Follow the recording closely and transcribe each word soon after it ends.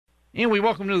And we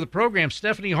welcome to the program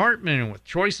Stephanie Hartman with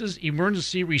Choices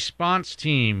Emergency Response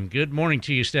Team. Good morning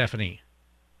to you, Stephanie.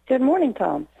 Good morning,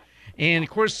 Tom. And, of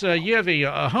course, you have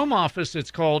a home office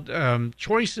that's called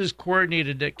Choices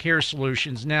Coordinated Care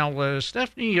Solutions. Now,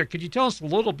 Stephanie, could you tell us a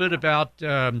little bit about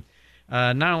not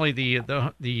only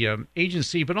the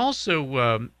agency, but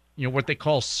also what they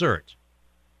call CERT?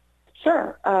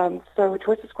 Sure. So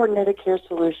Choices Coordinated Care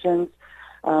Solutions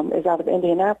is out of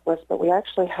Indianapolis, but we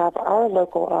actually have our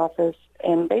local office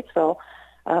in Batesville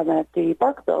at the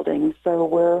Bark Building.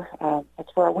 So that's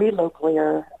where we locally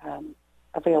are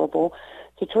available.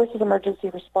 So Choices Emergency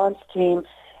Response Team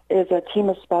is a team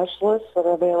of specialists that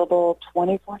are available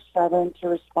 24/7 to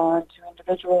respond to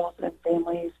individuals and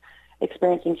families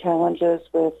experiencing challenges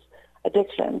with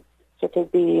addiction. So it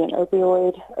could be an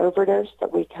opioid overdose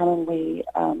that we come and we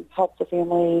help the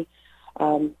family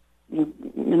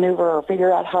maneuver or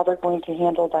figure out how they're going to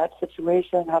handle that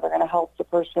situation, how they're going to help the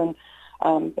person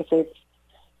if they've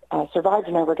survived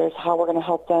an overdose, how we're going to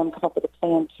help them come up with a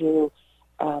plan to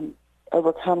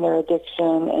overcome their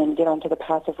addiction and get onto the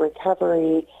path of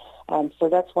recovery. So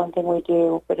that's one thing we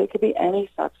do, but it could be any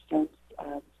substance.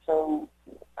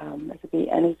 It could be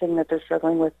anything that they're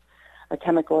struggling with, a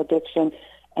chemical addiction.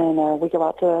 And we go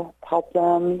out to help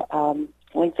them,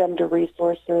 link them to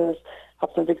resources,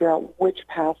 help them figure out which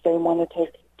path they want to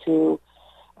take to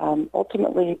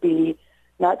ultimately be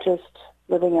not just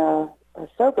living a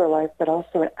sober life, but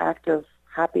also an active,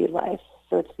 happy life.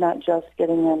 So it's not just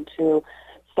getting them to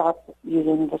stop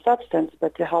using the substance,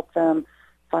 but to help them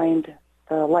find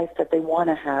the life that they want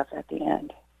to have at the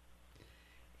end.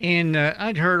 And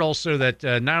I'd heard also that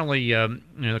not only,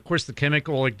 of course, the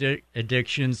chemical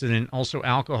addictions and then also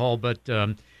alcohol, but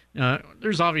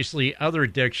there's obviously other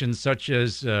addictions such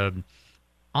as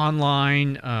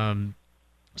online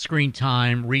screen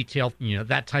time, retail,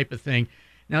 that type of thing.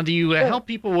 Now, do you help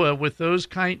people with those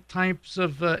types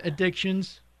of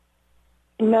addictions?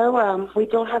 No, we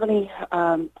don't have any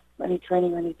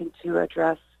training or anything to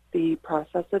address the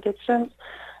process addictions.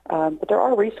 But there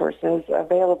are resources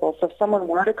available. So if someone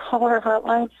were to call our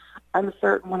hotline, I'm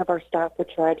certain one of our staff would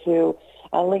try to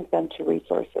link them to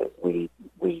resources. We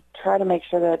try to make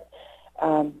sure that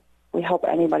we help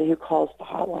anybody who calls the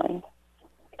hotline.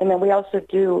 And then we also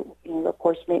do, of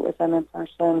course, meet with them in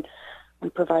person. We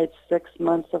provide 6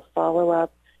 months of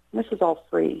follow-up. And this is all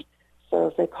free. So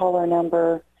if they call our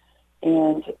number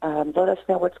and let us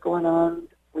know what's going on,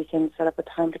 we can set up a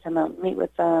time to come out and meet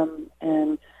with them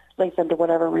and link them to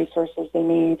whatever resources they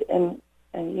need and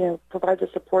provide the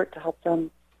support to help them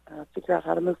figure out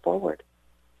how to move forward.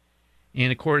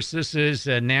 And, of course, this is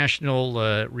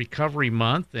National Recovery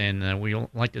Month, and we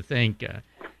like to thank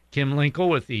Kim Linkle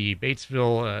with the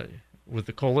Batesville, with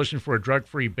the Coalition for a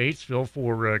Drug-Free Batesville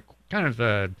for kind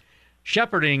of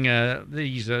shepherding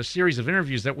these series of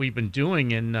interviews that we've been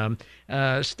doing. And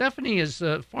Stephanie, as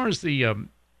far as the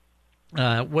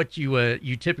what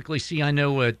you typically see, I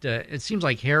know it seems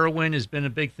like heroin has been a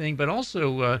big thing, but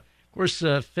also, of course,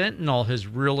 fentanyl has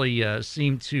really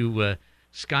seemed to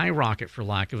skyrocket, for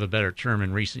lack of a better term,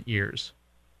 in recent years.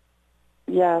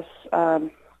 Yes,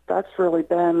 that's really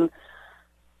been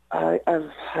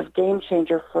a game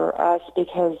changer for us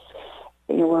because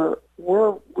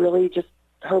we're really just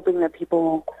hoping that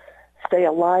people stay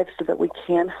alive so that we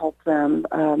can help them.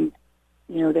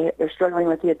 They're struggling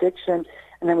with the addiction,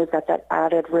 and then we've got that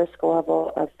added risk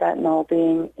level of fentanyl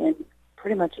being in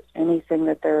pretty much anything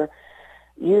that they're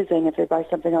using if they buy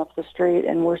something off the street.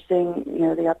 And we're seeing,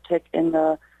 the uptick in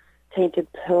the tainted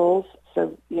pills.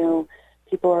 So,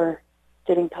 people are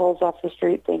getting pills off the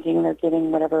street thinking they're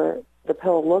getting whatever the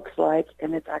pill looks like,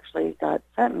 and it's actually got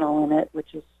fentanyl in it,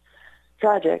 which is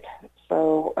tragic.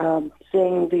 So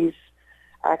seeing these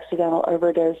accidental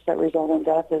overdose that result in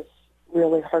death is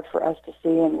really hard for us to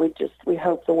see, and we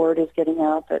hope the word is getting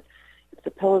out that if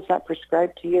the pill is not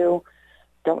prescribed to you,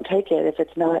 don't take it. If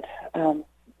it's not,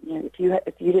 if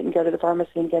you didn't go to the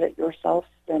pharmacy and get it yourself,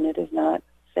 then it is not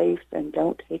safe, and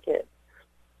don't take it.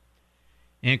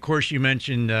 And of course, you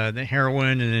mentioned the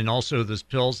heroin, and then also those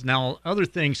pills. Now, other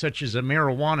things such as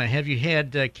marijuana. Have you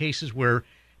had cases where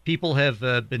people have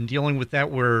been dealing with that,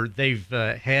 where they've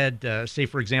had, say,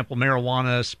 for example,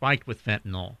 marijuana spiked with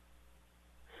fentanyl?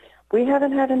 We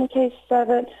haven't had any cases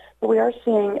of it, but we are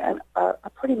seeing a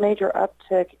pretty major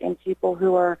uptick in people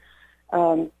who are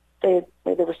they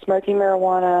were smoking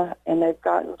marijuana, and they've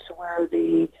gotten to where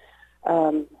the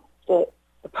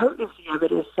potency of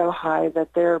it is so high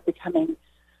that they're becoming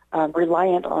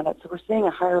reliant on it. So we're seeing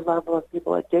a higher level of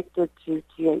people addicted to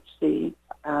THC.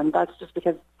 That's just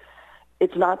because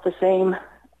it's not the same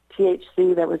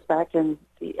THC that was back in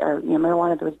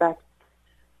marijuana that was back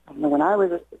when I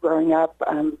was growing up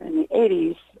in the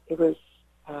 80s, it was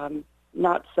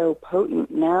not so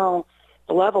potent. Now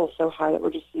the level is so high that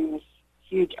we're just seeing this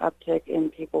huge uptick in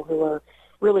people who are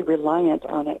really reliant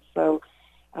on it. So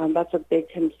that's a big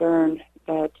concern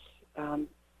that,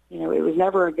 it was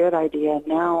never a good idea.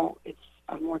 Now it's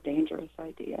a more dangerous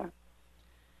idea.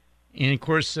 And, of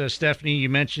course, Stephanie, you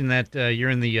mentioned that you're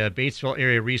in the Batesville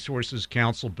Area Resources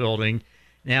Council building.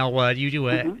 Now, do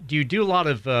you do a lot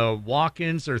of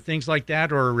walk-ins or things like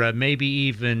that, or maybe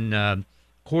even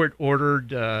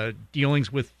court-ordered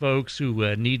dealings with folks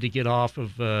who need to get off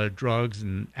of drugs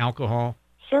and alcohol?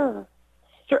 Sure.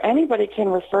 Anybody can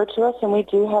refer to us, and we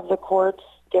do have the courts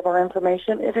give our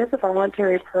information. It is a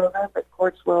voluntary program, but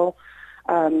courts will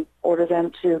order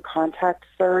them to contact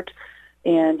CERT.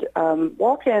 And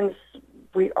walk-ins,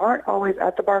 we aren't always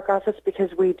at the BARC office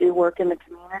because we do work in the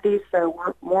community, so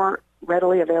we're more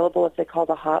readily available if they call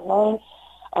the hotline.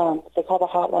 If they call the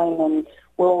hotline, then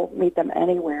we'll meet them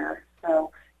anywhere.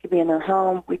 So it could be in their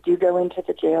home. We do go into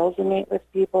the jails and meet with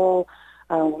people.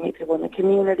 We meet people in the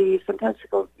community. Sometimes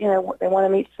people, they want to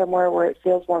meet somewhere where it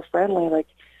feels more friendly, like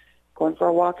going for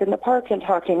a walk in the park and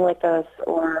talking with us,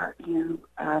 or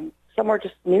somewhere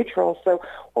just neutral. So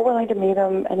we're willing to meet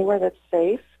them anywhere that's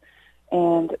safe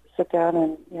and sit down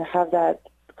and have that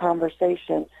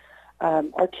conversation.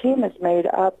 Our team is made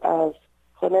up of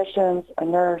clinicians, a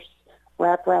nurse,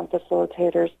 wraparound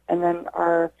facilitators, and then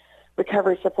our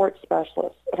recovery support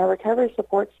specialists. And our recovery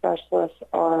support specialists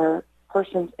are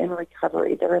persons in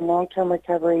recovery. They're in long-term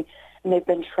recovery, and they've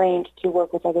been trained to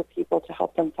work with other people to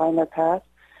help them find their path.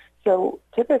 So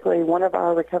typically, one of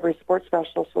our recovery support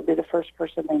specialists will be the first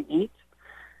person they meet,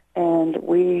 and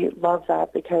we love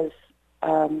that because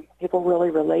people really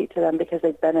relate to them because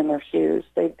they've been in their shoes.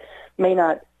 They may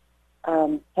not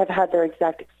have had their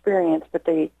exact experience, but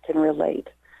they can relate.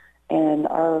 And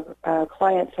our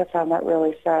clients have found that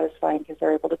really satisfying because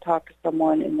they're able to talk to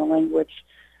someone in the language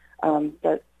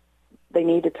that they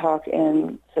need to talk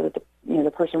in, so that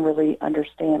the person really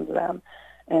understands them.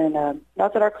 And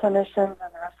not that our clinicians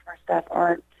and the rest of our staff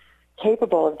aren't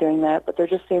capable of doing that, but there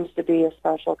just seems to be a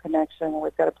special connection.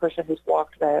 We've got a person who's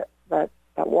walked that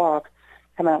walk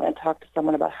come out and talk to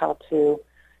someone about how to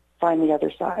find the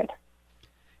other side.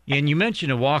 Yeah, and you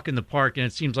mentioned a walk in the park, and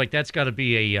it seems like that's got to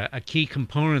be a key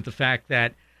component, the fact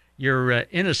that you're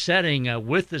in a setting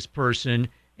with this person,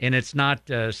 and it's not,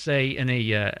 say, in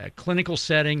a clinical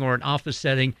setting or an office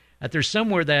setting, that there's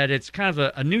somewhere that it's kind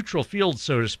of a neutral field,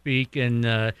 so to speak, and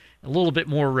a little bit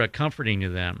more comforting to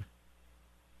them.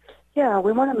 Yeah,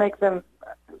 we want to make them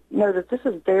know that this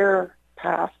is their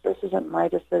path. This isn't my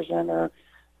decision or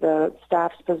the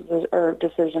staff's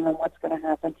decision on what's going to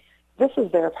happen. This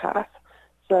is their path.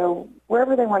 So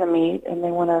wherever they want to meet and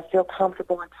they want to feel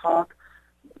comfortable and talk,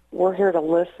 we're here to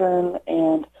listen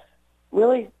and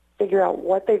really figure out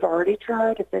what they've already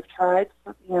tried. If they've tried,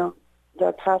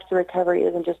 the path to recovery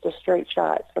isn't just a straight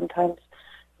shot. Sometimes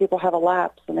people have a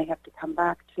lapse and they have to come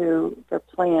back to their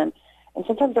plan. And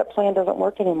sometimes that plan doesn't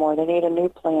work anymore. They need a new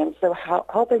plan. So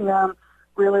helping them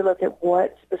really look at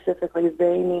what specifically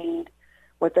they need,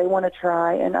 what they want to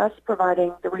try, and us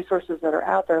providing the resources that are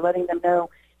out there, letting them know,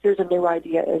 here's a new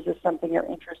idea. Is this something you're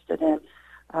interested in?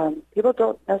 People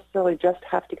don't necessarily just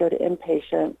have to go to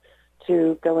inpatient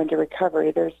to go into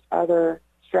recovery. There's other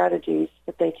strategies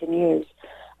that they can use.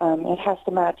 It has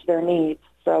to match their needs.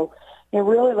 So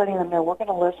really letting them know, we're going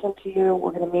to listen to you.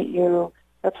 We're going to meet you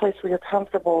at a place where you're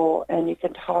comfortable and you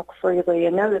can talk freely,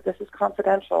 and know that this is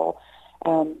confidential.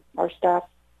 Our staff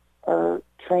are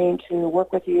trained to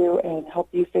work with you and help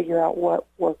you figure out what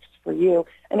works for you.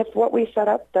 And if what we set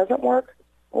up doesn't work,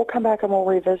 we'll come back and we'll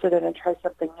revisit it and try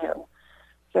something new.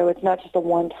 So it's not just a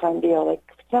one-time deal. Like,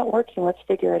 if it's not working, let's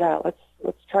figure it out. Let's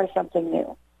try something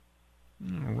new.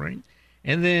 All right.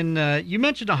 And then you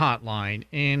mentioned a hotline.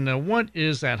 And what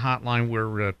is that hotline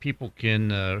where people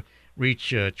can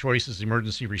reach Choice's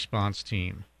emergency response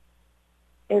team?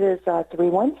 It is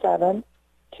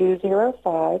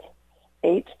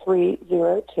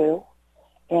 317-205-8302.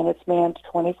 And it's manned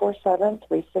 24/7,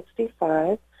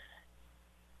 365.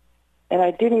 And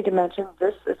I do need to mention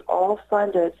this is all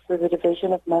funded through the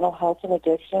Division of Mental Health and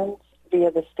Addictions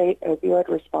via the State Opioid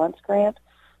Response Grant.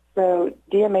 So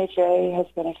DMHA has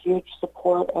been a huge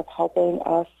support of helping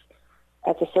us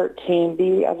at the CERT team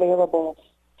be available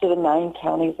to the 9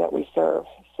 counties that we serve.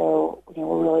 So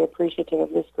we're really appreciative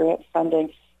of this grant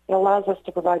funding. It allows us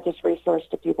to provide this resource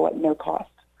to people at no cost.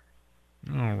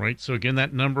 All right. So again,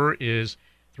 that number is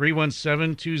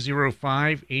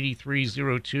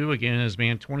 317-205-8302. Again, is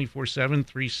manned 24/7,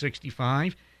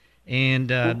 365. And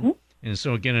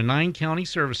so again, a 9-county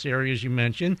service area, as you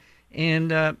mentioned.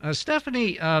 And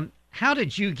Stephanie, how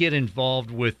did you get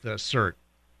involved with CERT?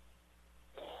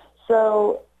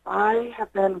 So I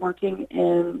have been working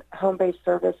in home-based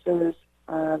services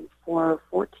for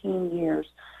 14 years.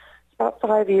 About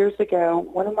 5 years ago,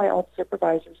 one of my old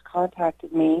supervisors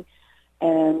contacted me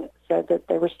and said that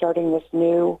they were starting this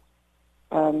new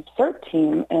CERT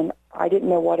team, and I didn't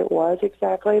know what it was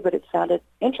exactly, but it sounded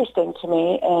interesting to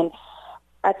me. And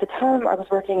at the time I was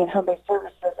working in home-based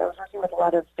services, I was working with a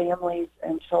lot of families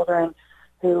and children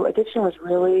who addiction was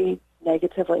really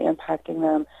negatively impacting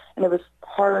them. And it was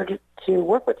hard to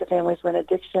work with the families when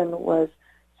addiction was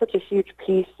such a huge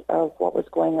piece of what was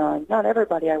going on. Not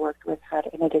everybody I worked with had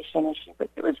an addiction issue, but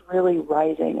it was really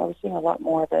rising. I was seeing a lot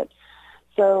more of it.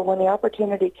 So when the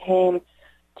opportunity came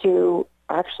to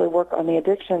actually work on the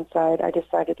addiction side, I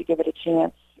decided to give it a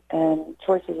chance. And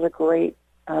Choice is a great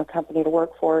company to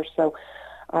work for. So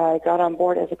I got on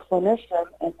board as a clinician,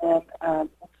 and then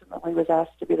ultimately was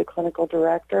asked to be the clinical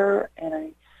director, and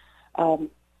I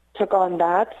took on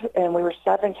that, and we were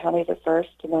 7 counties at first,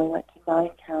 and then we went to 9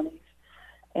 counties.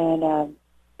 And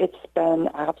it's been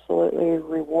absolutely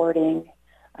rewarding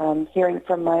hearing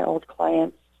from my old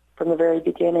clients from the very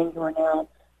beginning who are now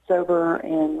sober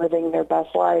and living their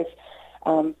best life,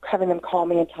 having them call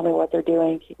me and tell me what they're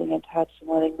doing, keeping in touch and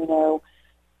letting me know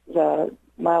the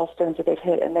milestones that they've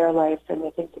hit in their life and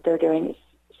the things that they're doing is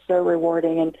so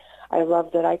rewarding. And I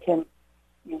love that I can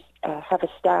have a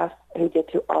staff who get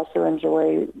to also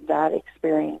enjoy that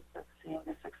experience of seeing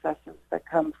the successes that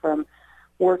come from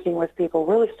working with people,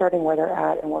 really starting where they're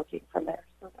at and working from there.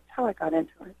 So that's how I got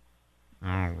into it.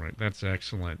 All right. That's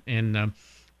excellent. And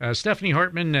Stephanie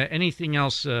Hartman, anything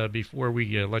else before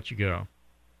we let you go?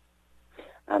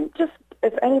 Just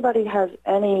if anybody has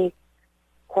any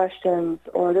questions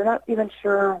or they're not even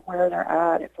sure where they're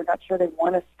at, if they're not sure they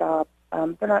want to stop,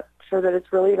 they're not sure that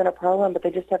it's really even a problem, but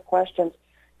they just have questions,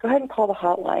 go ahead and call the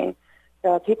hotline.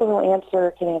 The people who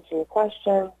answer can answer your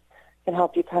questions, can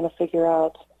help you kind of figure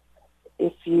out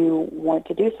if you want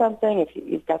to do something, if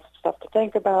you've got some stuff to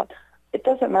think about. It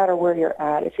doesn't matter where you're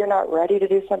at. If you're not ready to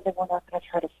do something, we're not going to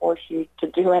try to force you to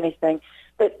do anything.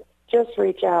 But just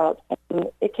reach out.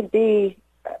 And it can be,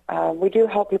 we do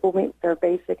help people meet their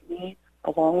basic needs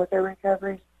along with their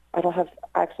recovery. I don't have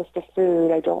access to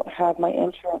food. I don't have my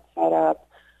insurance set up.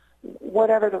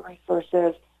 Whatever the resource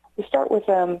is, we start with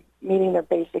them meeting their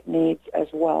basic needs as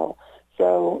well.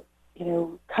 So,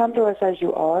 come to us as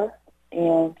you are,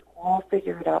 and we'll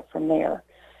figure it out from there.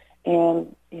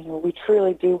 And, we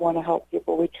truly do want to help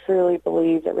people. We truly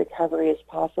believe that recovery is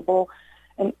possible.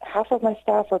 And half of my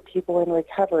staff are people in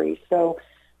recovery. So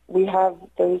we have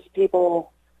those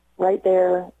people right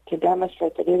there to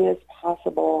demonstrate that it is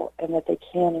possible and that they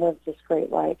can live this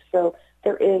great life. So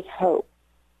there is hope.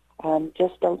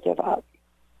 Just don't give up.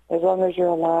 As long as you're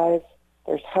alive,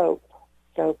 there's hope.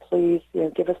 So please,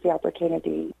 give us the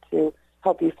opportunity to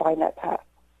help you find that path.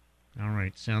 All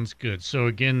right. Sounds good. So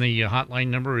again, the hotline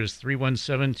number is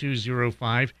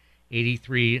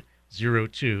 317-205-8302.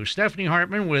 Stephanie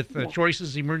Hartman with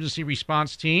Choice's Emergency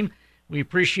Response Team. We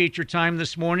appreciate your time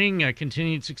this morning,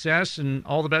 continued success, and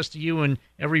all the best to you and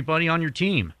everybody on your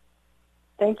team.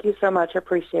 Thank you so much. I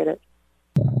appreciate it.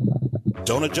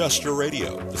 Don't adjust your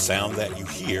radio. The sound that you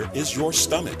hear is your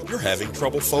stomach. You're having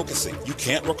trouble focusing. You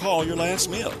can't recall your last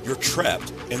meal. You're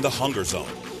trapped in the hunger zone.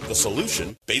 The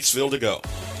solution, Batesville To Go.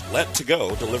 Let To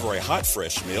Go deliver a hot,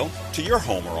 fresh meal to your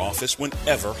home or office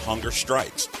whenever hunger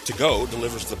strikes. To Go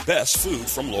delivers the best food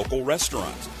from local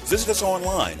restaurants. Visit us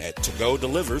online at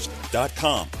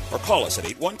togodelivers.com or call us at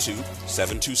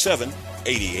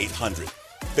 812-727-8800.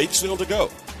 Batesville To Go.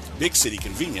 Big city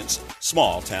convenience,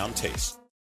 small town taste.